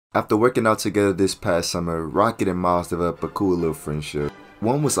After working out together this past summer, Rocket and Miles developed a cool little friendship.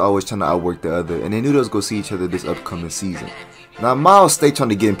 One was always trying to outwork the other, and they knew they was gonna see each other this upcoming season. Now Miles stay trying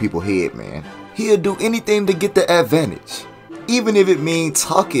to get in people's head, man. He'll do anything to get the advantage, even if it means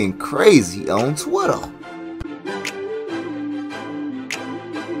talking crazy on Twitter.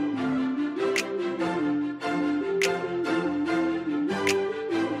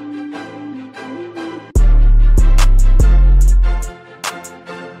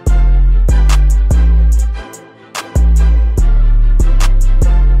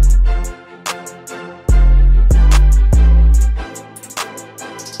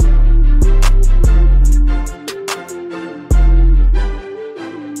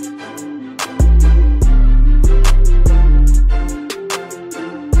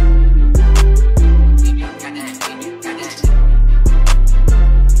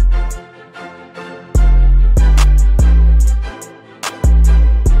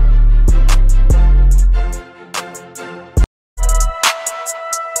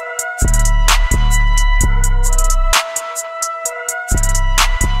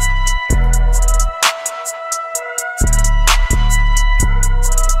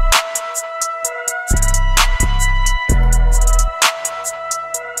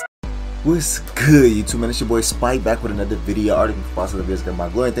 What's good, YouTube, man? It's your boy Spike back with another video. Already been sponsored the videos, got my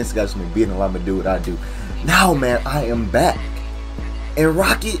glory. Thanks guys for me being allowed me to do what I do. Now, man, I am back. And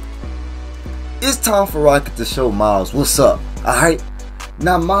Rocket, it's time for Rocket to show Miles what's up. Alright?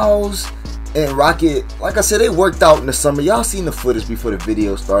 Now Miles and Rocket, like I said, they worked out in the summer. Y'all seen the footage before the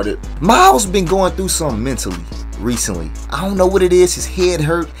video started. Miles been going through something mentally recently. I don't know what it is. His head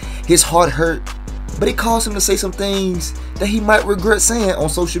hurt, his heart hurt, but it caused him to say some things that he might regret saying on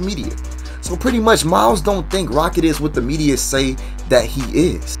social media. So pretty much Miles don't think Rocket is what the media say that he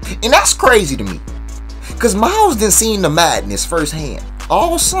is. And that's crazy to me, cause Miles done seen the madness firsthand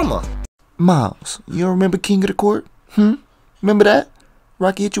all summer. Miles, you don't remember King of the Court? Remember that?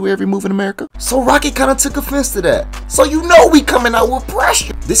 Rocket hit you every move in America? So Rocket kinda took offense to that. So you know we coming out with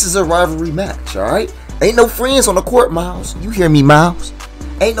pressure. This is a rivalry match, alright? Ain't no friends on the court, Miles. You hear me, Miles?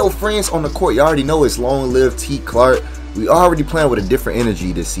 Ain't no friends on the court. You already know it's long live T. Clark. We already playing with a different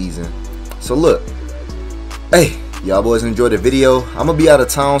energy this season. So look, hey, y'all boys enjoy the video. I'm gonna be out of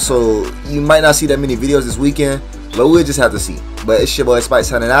town, so you might not see that many videos this weekend, but we'll just have to see. But it's your boy Spike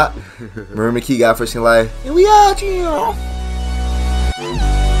signing out. Remember, key guy first in life, and we out here.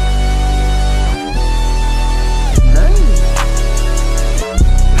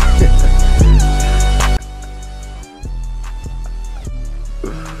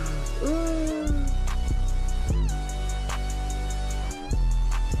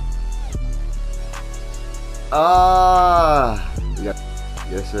 Yeah,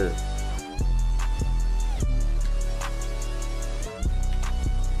 yes sir.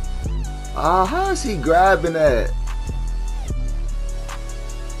 How is he grabbing that?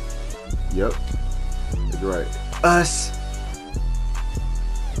 Yep, that's right. Us.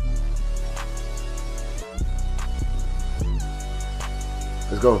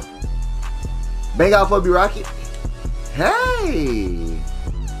 Let's go. Bang out for me, Rocket. Hey.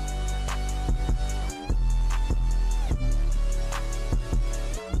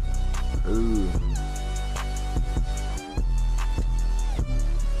 Ooh.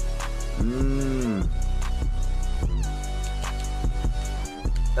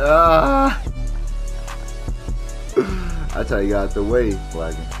 I tell you, got out the way,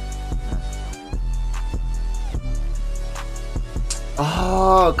 flagging.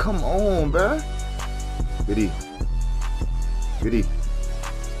 Oh, come on, bruh. Goody. Goody.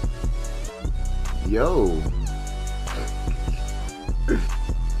 Yo.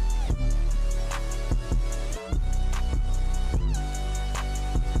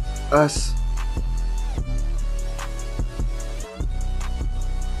 Us.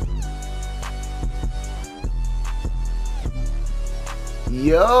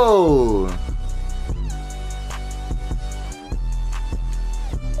 Yo.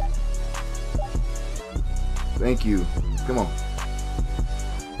 Thank you. Come on.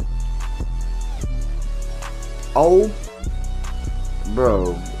 Oh,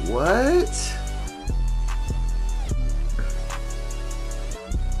 bro, what?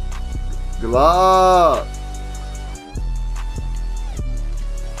 Glove.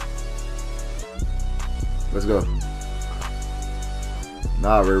 Let's go.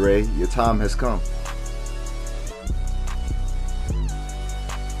 Nah, Ray, your time has come.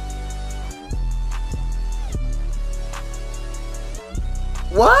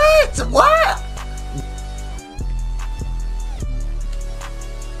 What? What?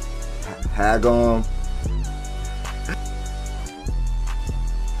 Hag on.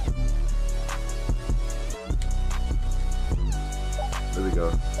 go.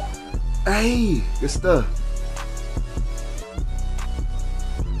 Hey, good stuff.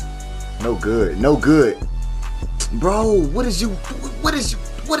 No good. No good. Bro, what is you?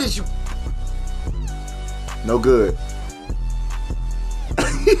 No good.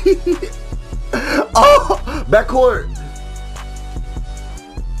 Oh, backcourt.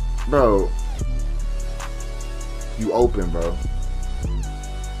 Bro. You open, bro.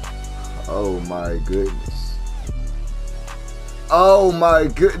 Oh my goodness. Oh my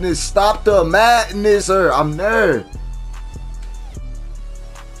goodness. Stop the madness, sir. I'm there.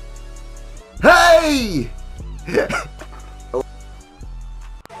 Hey!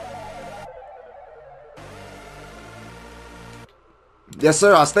 Yes,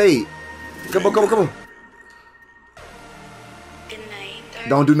 sir. I stayed. Come on, come on, come on. Good night.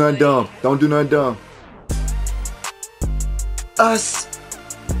 Don't do nothing dumb. Don't do nothing dumb. Us.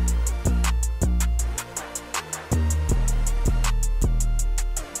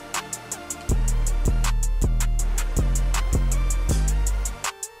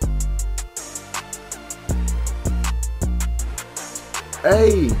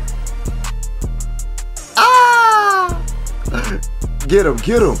 Hey. Ah! Get him,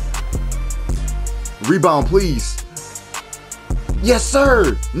 get him. Rebound, please. Yes,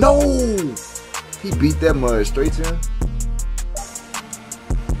 sir. No. He beat that mud straight to him.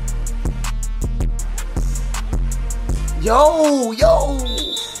 Yo, yo.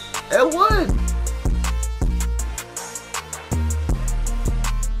 That one.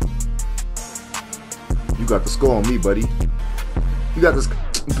 You got the score on me, buddy. You got this.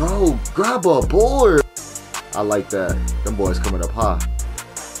 Bro, grab a board. I like that. Them boys coming up high.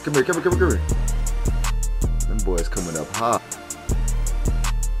 Come here, come here, come here, come here. Them boys coming up high.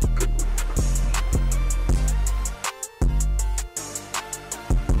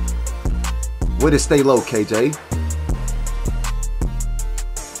 Way to stay low, KJ.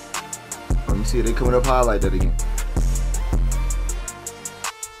 Let me see if they coming up high like that again.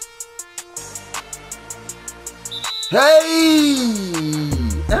 Hey!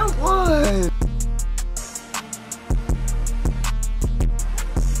 That one!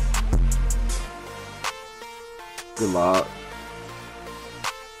 Good lob.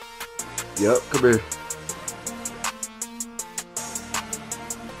 Yep, come here.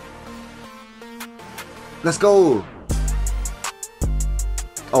 Let's go!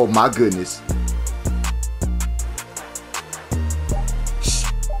 Oh my goodness.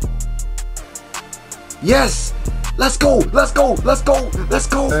 Yes! Let's go! Let's go! Let's go! Let's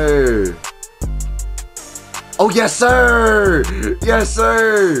go! Hey. Oh yes, sir! Yes,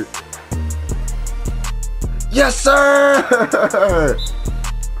 sir! Yes, sir!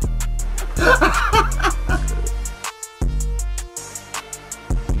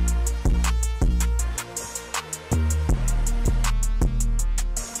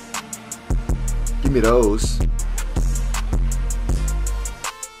 Give me those.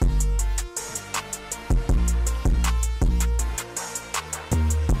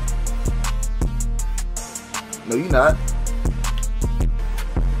 No, you're not.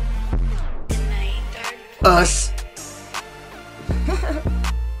 Us.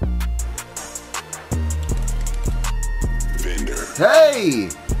 Vendor. Hey.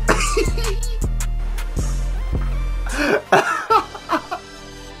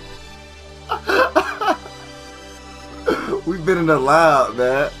 We've been in the lab,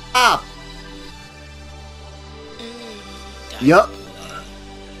 man. Ah. Yup.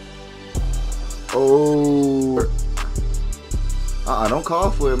 Oh. Don't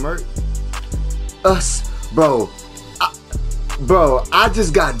call for it, Merc. Us, bro. Bro, I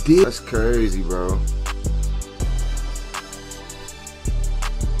just got deep. That's crazy, bro.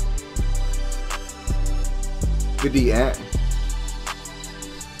 Good D, Ant.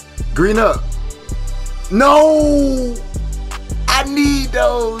 Green up. No! I need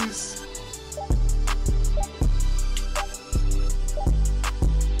those.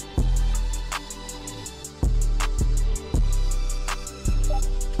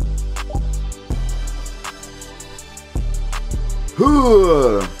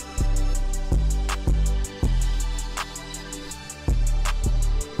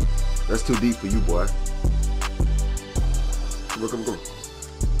 That's too deep for you, boy. Come on, come on, come on.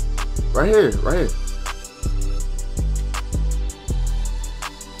 Right here, right here.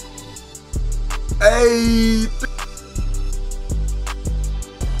 Hey!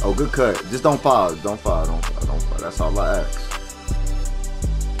 Oh, good cut. Just don't foul. Don't foul. Don't foul. Don't foul. That's all I ask.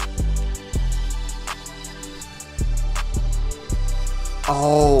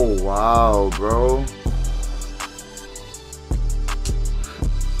 Oh, wow, bro.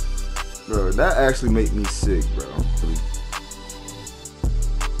 Bro, that actually made me sick, bro.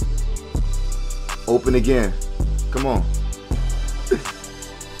 Open again. Come on.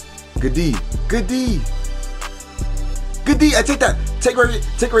 Good D. Good D. Good D. I take that. Take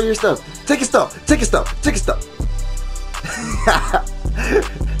right your stuff. Take your stuff. Take your stuff. Take your stuff.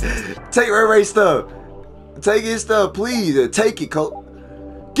 Take Ray stuff. Take his stuff, please. Take it, Coach.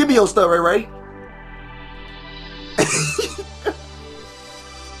 Give me your stuff, Ray.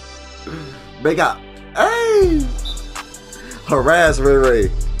 Make out. Hey. Harass Ray.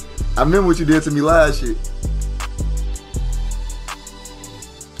 I remember what you did to me last year.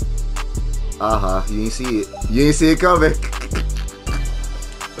 You ain't see it. You ain't see it coming.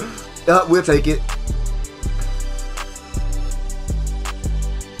 We'll take it.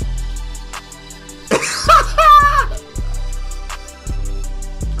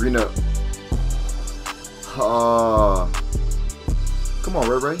 Green up. Come on,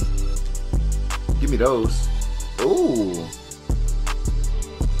 Ray. Give me those. Ooh.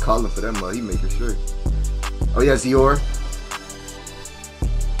 Calling for that mud. He making sure. Oh, yeah, Zior.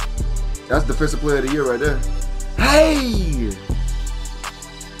 That's defensive player of the year right there. Hey!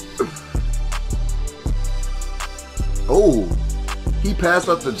 Oh, he passed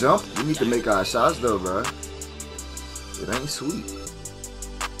up the jump. We need to make our shots though, bro. It ain't sweet.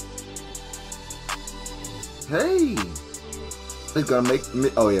 Hey, he's gonna make.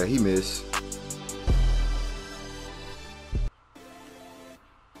 Oh yeah, he missed.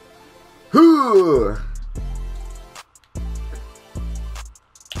 Whoo!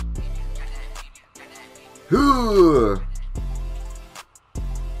 Whoo!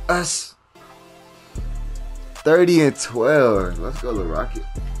 Us. 30 and 12. Let's go, the Rocket.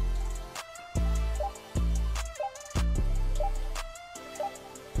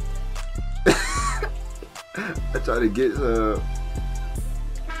 I try to get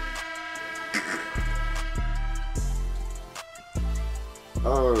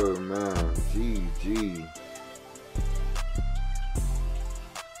oh man.